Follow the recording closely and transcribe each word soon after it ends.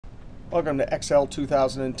Welcome to Excel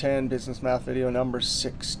 2010 Business Math video number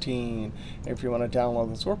 16. If you want to download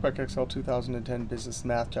this workbook, Excel 2010 Business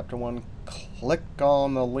Math Chapter 1, click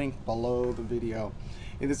on the link below the video.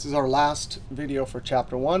 And this is our last video for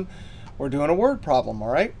Chapter 1. We're doing a word problem, all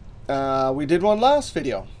right? We did one last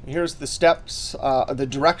video. Here's the steps, the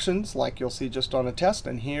directions, like you'll see just on a test,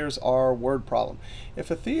 and here's our word problem.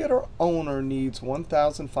 If a theater owner needs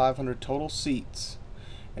 1,500 total seats,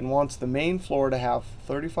 and wants the main floor to have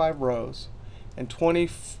 35 rows and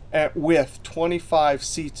with 25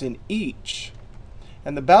 seats in each,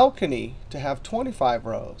 and the balcony to have 25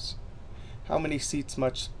 rows. How many seats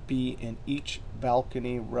must be in each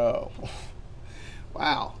balcony row?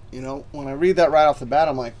 Wow, you know, when I read that right off the bat,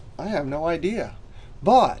 I'm like, I have no idea.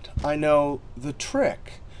 But I know the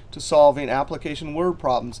trick to solving application word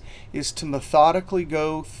problems is to methodically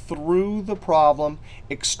go through the problem,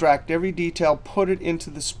 extract every detail, put it into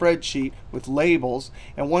the spreadsheet with labels.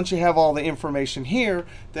 And once you have all the information here,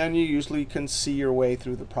 then you usually can see your way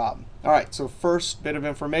through the problem. All right, so first bit of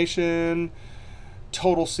information,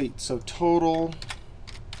 total seats. So total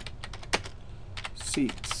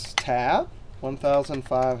seats, tab,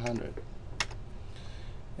 1,500.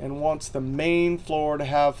 And wants the main floor to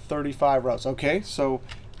have 35 rows. Okay, so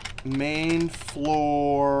main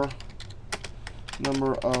floor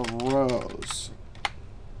number of rows,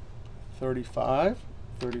 35,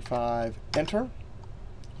 35, enter,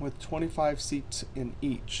 with 25 seats in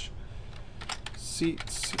each.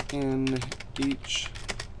 Seats in each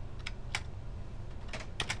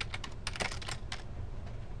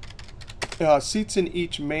seats in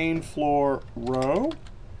each main floor row,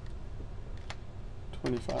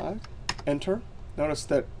 25, enter. Notice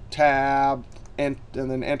that tab and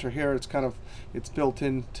then enter here, it's built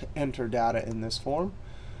in to enter data in this form.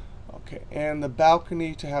 Okay, and the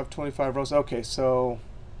balcony to have 25 rows. Okay, so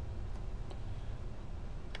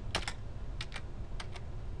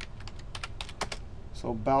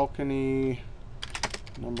balcony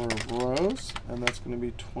number of rows, and that's going to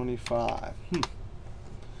be 25.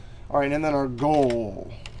 All right, and then our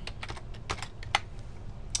goal.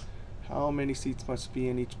 How many seats must be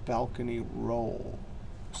in each balcony row?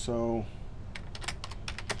 So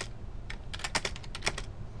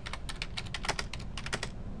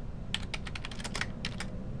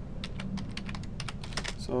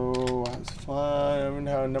that's fine. I'm going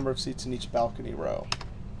to have a number of seats in each balcony row.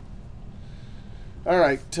 All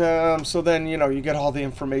right, so then you get all the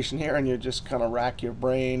information here, and you just kind of rack your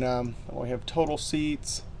brain. We have total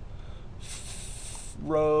seats,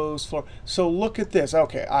 rows, floor. So look at this.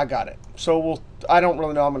 Okay, I got it. So I don't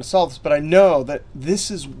really know how I'm going to solve this, but I know that this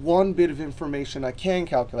is one bit of information I can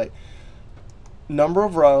calculate. Number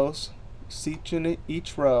of rows, seats in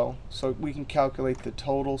each row, so we can calculate the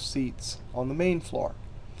total seats on the main floor.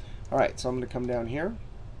 All right, so I'm going to come down here.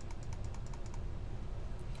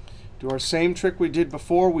 Do our same trick we did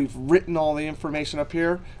before. We've written all the information up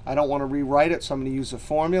here. I don't want to rewrite it, so I'm going to use a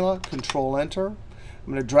formula, Control-Enter. I'm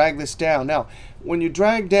going to drag this down. Now, when you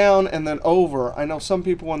drag down and then over, I know some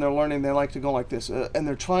people when they're learning, they like to go like this. And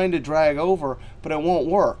they're trying to drag over, but it won't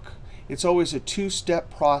work. It's always a two-step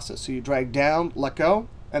process. So you drag down, let go,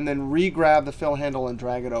 and then re-grab the fill handle and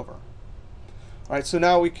drag it over. All right, so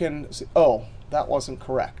now we can see, oh, that wasn't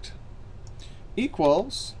correct.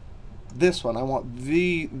 Equals this one. I want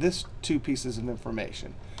this two pieces of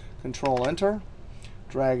information. Control-Enter.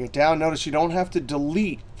 Drag it down. Notice you don't have to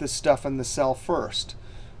delete the stuff in the cell first.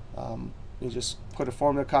 You just put a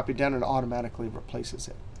formula copy down and it automatically replaces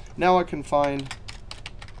it. Now I can find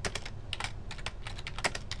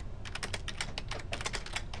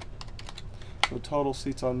the total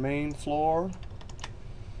seats on main floor.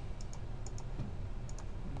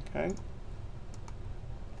 Okay.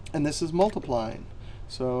 And this is multiplying.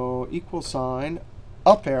 So equal sign,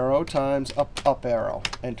 up arrow times up arrow,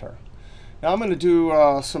 enter. Now I'm going to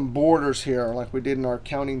do some borders here like we did in our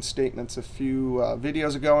counting statements a few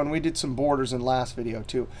videos ago. And we did some borders in last video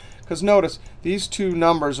too. Because notice, these two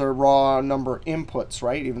numbers are raw number inputs,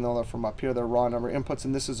 right? Even though they're from up here, they're raw number inputs.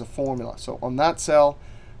 And this is a formula. So on that cell,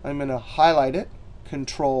 I'm going to highlight it,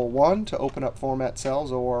 Control-1 to open up format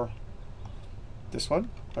cells, or this one,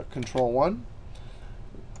 but Control-1.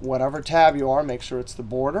 Whatever tab you are, make sure it's the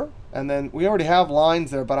border. And then we already have lines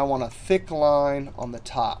there, but I want a thick line on the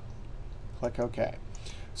top. Click OK.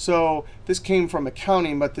 So this came from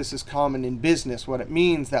accounting, but this is common in business. What it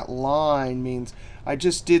means, that line means I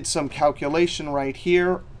just did some calculation right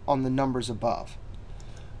here on the numbers above.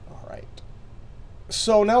 All right.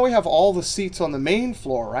 So now we have all the seats on the main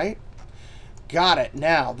floor, right? Got it.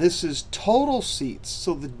 Now this is total seats.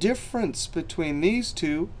 So the difference between these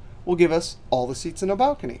two will give us all the seats in a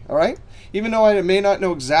balcony. All right? Even though I may not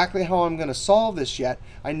know exactly how I'm going to solve this yet,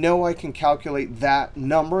 I know I can calculate that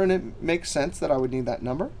number, and it makes sense that I would need that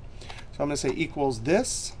number. So I'm going to say equals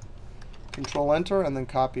this, Control Enter, and then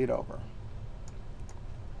copy it over.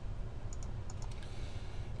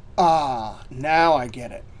 Ah, now I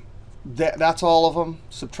get it. That's all of them.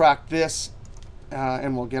 Subtract this,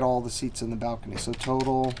 and we'll get all the seats in the balcony. So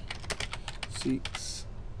total seats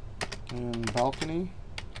in balcony.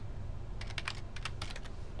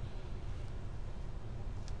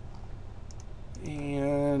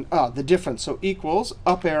 And the difference. So equals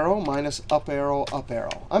up arrow minus up arrow, up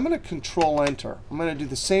arrow. I'm going to Control Enter. I'm going to do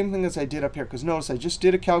the same thing as I did up here. Because notice I just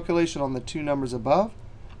did a calculation on the two numbers above.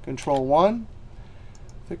 Control 1.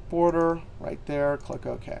 Thick border right there. Click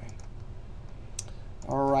OK.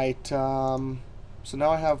 All right. So now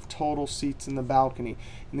I have total seats in the balcony.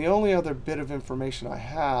 And the only other bit of information I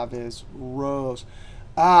have is rows.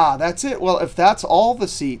 Ah, that's it. Well, if that's all the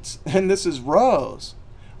seats, and this is rows,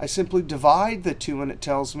 I simply divide the two, and it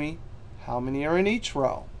tells me how many are in each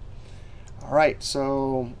row. All right,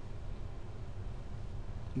 so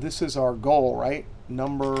this is our goal, right?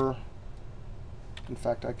 Number. In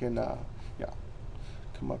fact, I can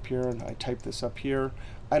come up here, and I type this up here.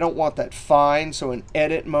 I don't want that find, so in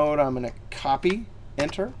edit mode, I'm going to copy,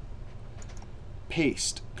 enter,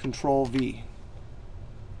 paste, Control V.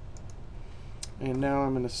 And now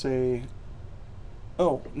I'm going to say,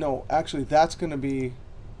 oh, no, actually, that's going to be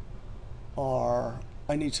our,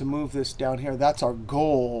 I need to move this down here. That's our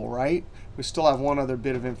goal, right? We still have one other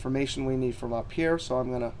bit of information we need from up here. So I'm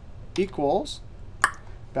going to equals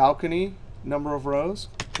balcony, number of rows,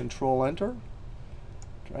 Control Enter,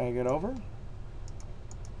 drag it over.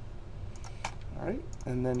 All right,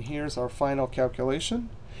 and then here's our final calculation.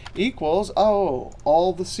 Equals, oh,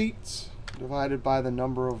 all the seats divided by the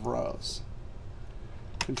number of rows.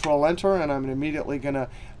 Control Enter, and I'm immediately going to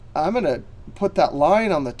put that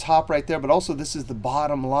line on the top right there, but also this is the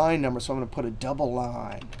bottom line number, so I'm going to put a double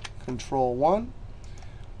line. Control 1.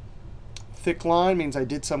 Thick line means I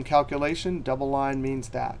did some calculation. Double line means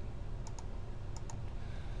that.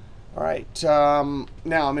 All right, now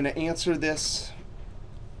I'm going to answer this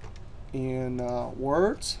in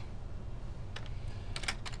words.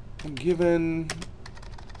 Given,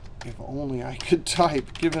 if only I could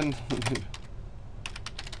type, given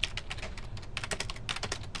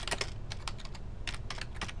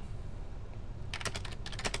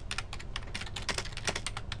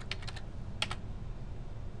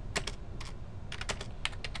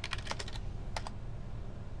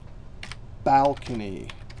balcony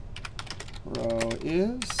row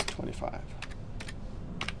is 25.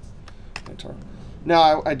 Enter.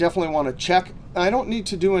 Now, I definitely want to check. I don't need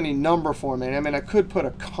to do any number formatting. I mean, I could put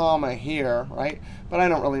a comma here, right? But I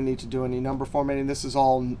don't really need to do any number formatting. This is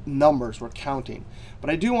all numbers we're counting. But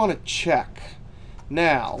I do want to check.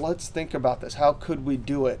 Now, let's think about this. How could we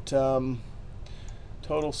do it?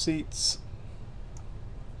 Total seats.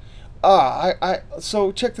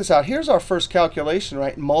 So check this out. Here's our first calculation,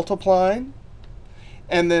 right? Multiplying.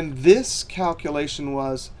 And then this calculation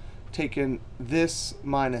was taking this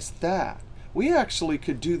minus that. We actually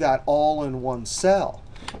could do that all in one cell.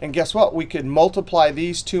 And guess what? We could multiply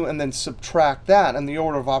these two and then subtract that. And the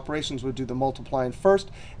order of operations would do the multiplying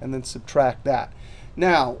first and then subtract that.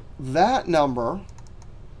 Now, that number,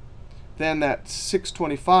 then that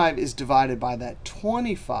 625 is divided by that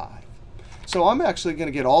 25. So I'm actually going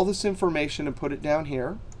to get all this information and put it down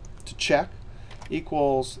here to check.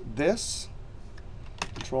 Equals this.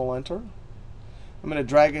 Control Enter. I'm going to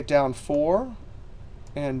drag it down 4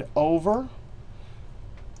 and over.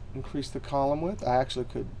 Increase the column width. I actually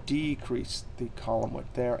could decrease the column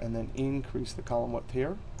width there and then increase the column width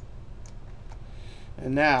here.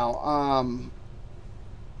 And now,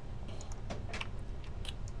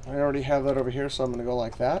 I already have that over here, so I'm going to go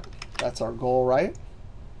like that. That's our goal, right?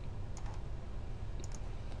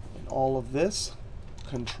 And all of this,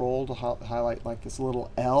 Control to highlight like this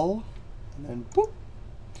little L, and then boop.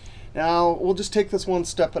 Now, we'll just take this one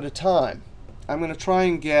step at a time. I'm going to try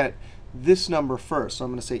and get this number first. So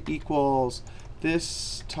I'm going to say equals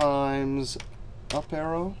this times up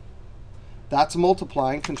arrow. That's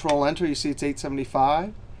multiplying. Control Enter. You see it's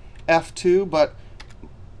 875. F2. But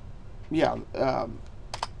yeah,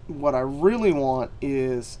 what I really want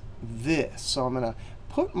is this. So I'm going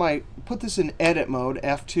to put this in edit mode,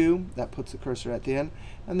 F2. That puts the cursor at the end.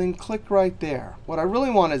 And then click right there. What I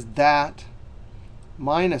really want is that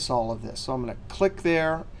minus all of this. So I'm going to click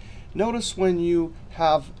there. Notice when you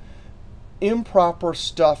have improper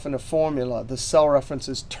stuff in a formula, the cell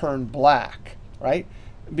references turn black, right?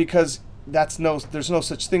 Because there's no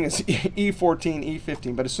such thing as E14,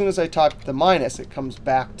 E15. But as soon as I type the minus, it comes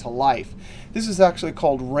back to life. This is actually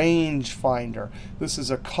called range finder. This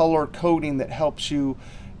is a color coding that helps you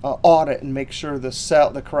audit and make sure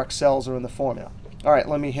the correct cells are in the formula. All right,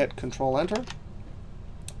 let me hit Control Enter.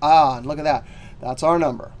 And look at that. That's our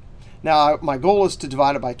number. Now, my goal is to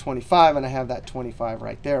divide it by 25, and I have that 25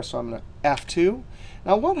 right there. So I'm going to F2.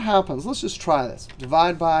 Now, what happens? Let's just try this.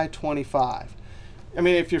 Divide by 25. I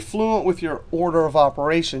mean, if you're fluent with your order of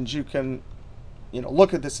operations, you can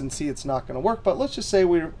look at this and see it's not going to work. But let's just say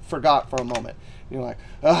we forgot for a moment. You're like,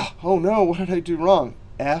 oh, no, what did I do wrong?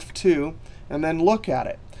 F2, and then look at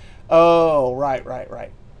it. Oh, right.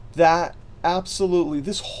 That absolutely,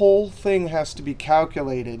 this whole thing has to be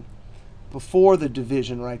calculated before the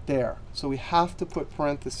division right there. So we have to put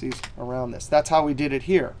parentheses around this. That's how we did it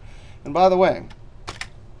here. And by the way,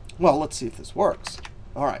 well, let's see if this works.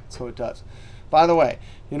 All right, so it does. By the way,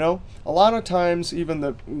 a lot of times even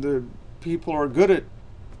the people who are good at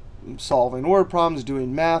solving word problems,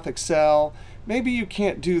 doing math, Excel, maybe you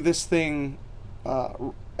can't do this thing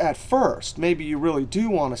at first. Maybe you really do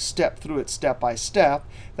want to step through it step by step.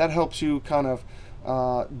 That helps you kind of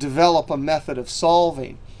develop a method of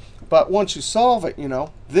solving. But once you solve it,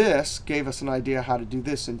 this gave us an idea how to do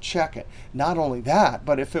this and check it. Not only that,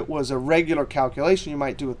 but if it was a regular calculation, you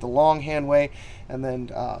might do it the longhand way. And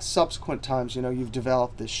then subsequent times, you've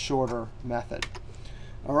developed this shorter method.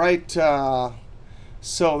 All right,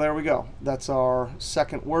 so there we go. That's our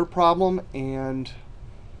second word problem and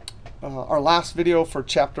our last video for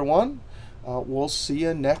Chapter 1. We'll see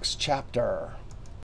you next chapter.